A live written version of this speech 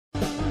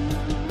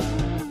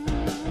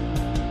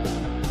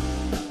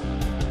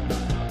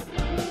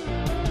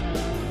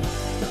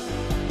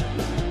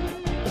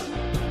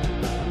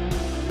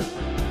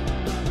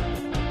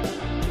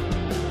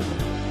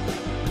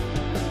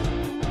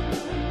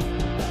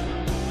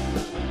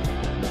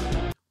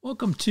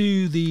Welcome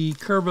to the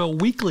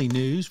Kerrville Weekly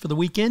News for the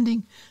week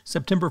ending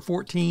September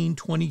 14,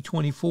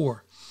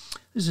 2024.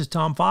 This is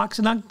Tom Fox,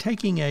 and I'm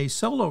taking a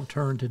solo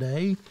turn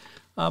today.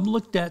 I've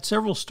looked at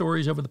several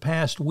stories over the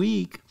past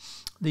week.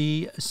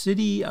 The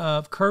city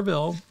of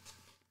Kerrville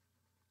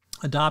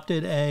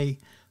adopted a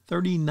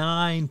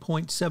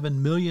 $39.7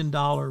 million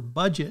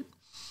budget,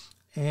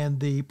 and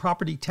the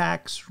property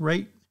tax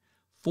rate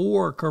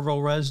for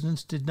Kerrville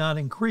residents did not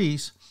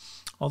increase,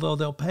 although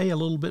they'll pay a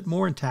little bit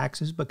more in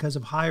taxes because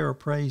of higher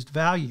appraised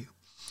value.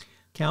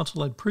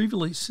 Council had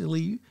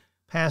previously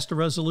passed a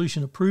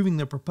resolution approving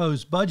the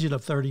proposed budget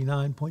of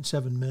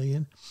 $39.7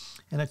 million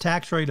and a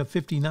tax rate of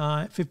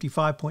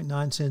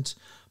 55.9 cents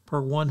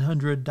per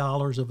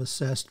 $100 of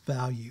assessed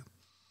value.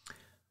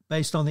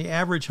 Based on the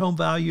average home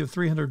value of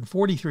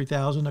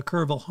 $343,000, a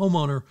Kerrville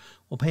homeowner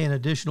will pay an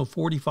additional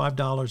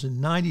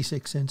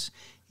 $45.96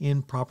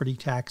 in property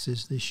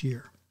taxes this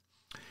year.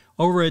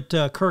 Over at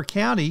Kerr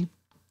County,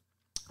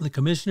 the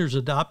commissioners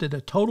adopted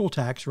a total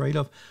tax rate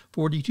of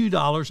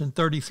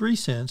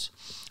 $42.33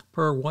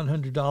 per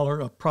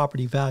 $100 of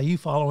property value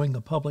following a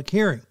public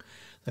hearing.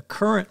 The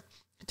current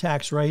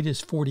tax rate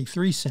is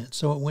 43 cents,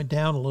 so it went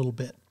down a little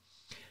bit.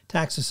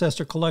 Tax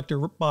assessor collector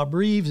Bob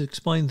Reeves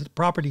explained that the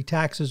property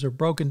taxes are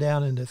broken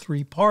down into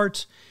three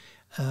parts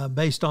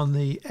based on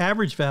the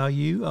average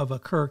value of a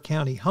Kerr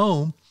County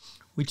home,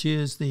 which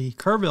is the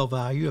Kerrville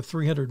value of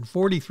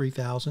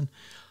 $343,000.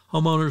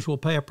 Homeowners will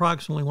pay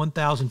approximately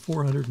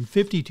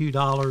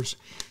 $1,452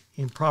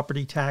 in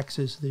property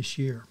taxes this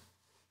year.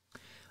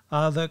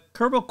 The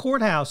Kerrville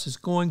Courthouse is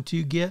going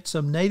to get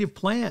some native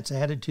plants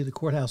added to the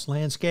courthouse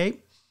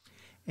landscape,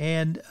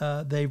 and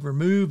they've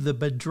removed the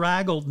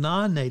bedraggled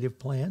non-native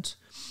plants,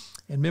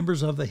 and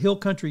members of the Hill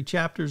Country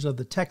chapters of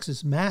the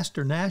Texas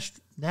Master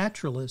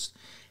Naturalists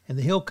and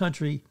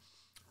the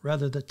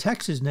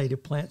Texas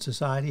Native Plant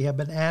Society have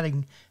been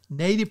adding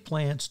native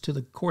plants to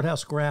the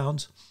courthouse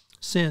grounds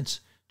since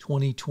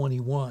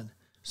 2021.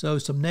 So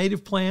some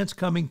native plants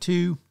coming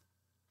to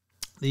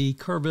the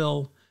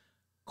Kerrville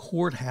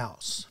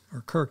Courthouse,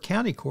 or Kerr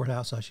County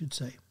Courthouse, I should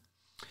say.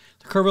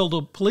 The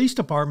Kerrville Police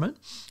Department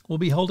will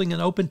be holding an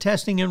open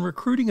testing and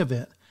recruiting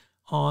event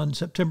on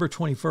September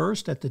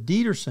 21st at the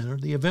Dieter Center.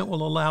 The event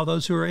will allow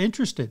those who are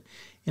interested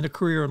in a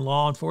career in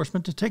law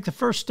enforcement to take the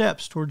first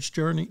steps towards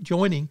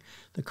joining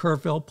the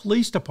Kerrville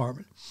Police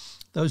Department.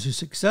 Those who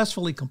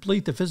successfully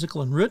complete the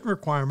physical and written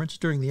requirements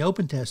during the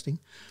open testing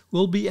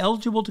will be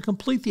eligible to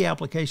complete the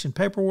application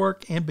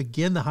paperwork and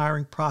begin the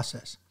hiring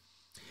process.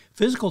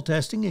 Physical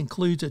testing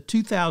includes a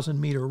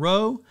 2,000-meter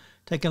row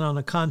taken on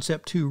a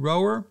Concept 2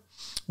 rower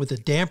with a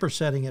damper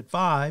setting at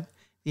 5.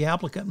 The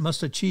applicant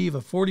must achieve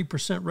a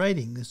 40%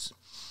 rating.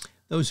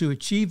 Those who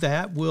achieve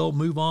that will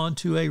move on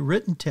to a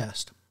written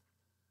test,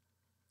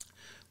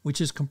 which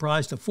is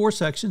comprised of 4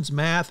 sections: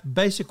 math,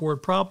 basic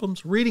word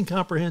problems, reading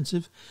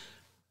comprehensive,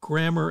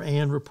 grammar,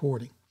 and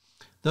reporting.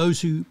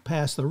 Those who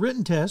pass the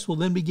written test will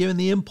then be given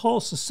the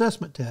impulse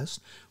assessment test,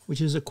 which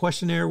is a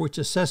questionnaire which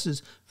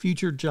assesses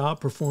future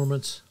job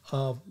performance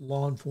of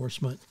law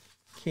enforcement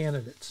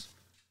candidates.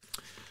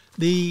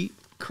 The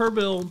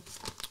Kerrville,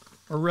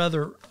 or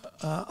rather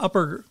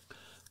Upper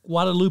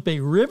Guadalupe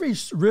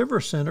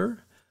River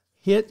Center,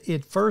 hit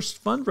its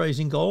first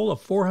fundraising goal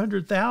of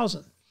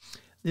 $400,000.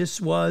 This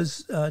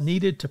was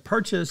needed to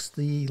purchase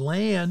the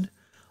land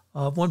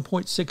of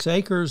 1.6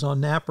 acres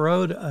on Knapp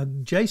Road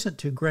adjacent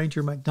to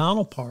Granger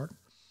McDonald Park,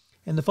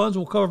 and the funds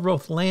will cover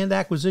both land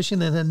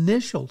acquisition and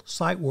initial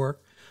site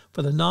work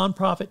for the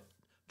nonprofit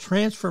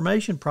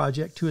transformation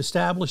project to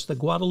establish the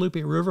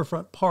Guadalupe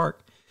Riverfront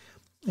Park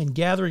and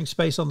gathering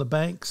space on the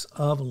banks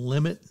of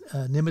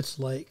Nimitz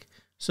Lake.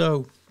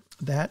 So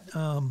that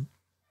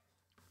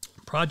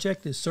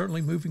project is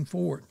certainly moving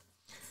forward.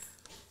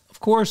 Of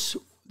course,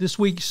 this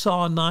week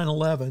saw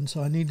 9/11,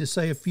 so I need to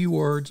say a few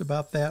words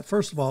about that.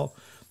 First of all,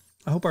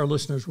 I hope our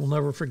listeners will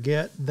never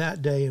forget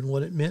that day and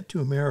what it meant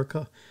to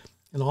America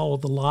and all of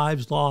the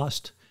lives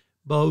lost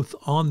both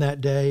on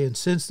that day and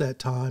since that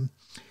time.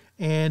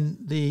 And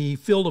the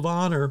Field of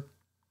Honor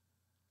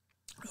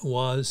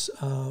was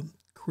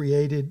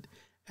created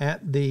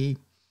at the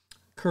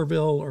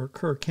Kerrville or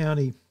Kerr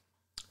County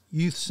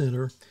Youth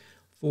Center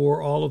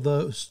for all of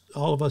us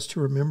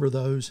to remember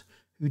those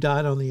who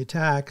died on the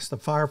attacks, the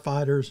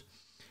firefighters,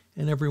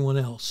 and everyone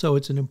else. So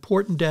it's an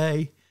important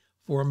day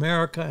for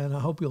America, and I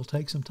hope you'll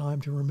take some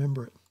time to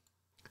remember it.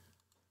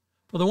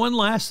 Well, the one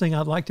last thing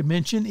I'd like to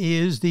mention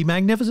is the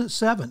Magnificent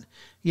Seven.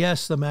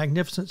 Yes, the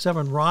Magnificent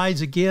Seven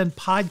Rides Again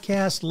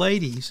podcast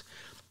ladies.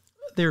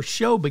 Their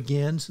show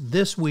begins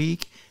this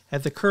week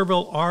at the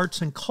Kerrville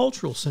Arts and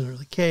Cultural Center,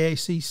 the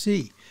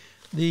KACC.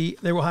 They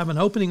will have an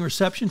opening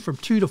reception from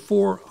 2 to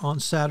 4 on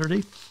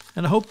Saturday,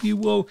 and I hope you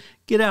will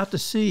get out to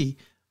see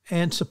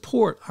and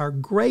support our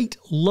great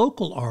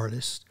local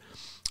artists.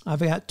 I've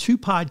got 2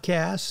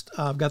 podcasts.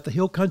 I've got the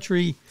Hill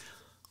Country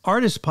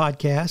Artist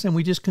Podcast, and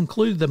we just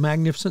concluded the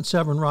Magnificent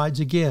Seven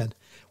Rides Again.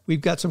 We've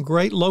got some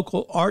great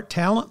local art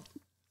talent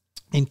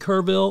in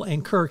Kerrville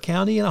and Kerr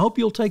County, and I hope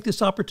you'll take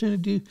this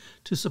opportunity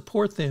to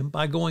support them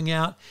by going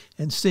out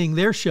and seeing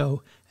their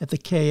show at the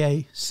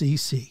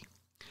KACC.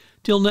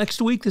 Till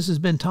next week, this has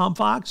been Tom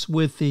Fox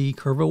with the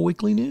Kerrville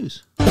Weekly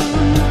News.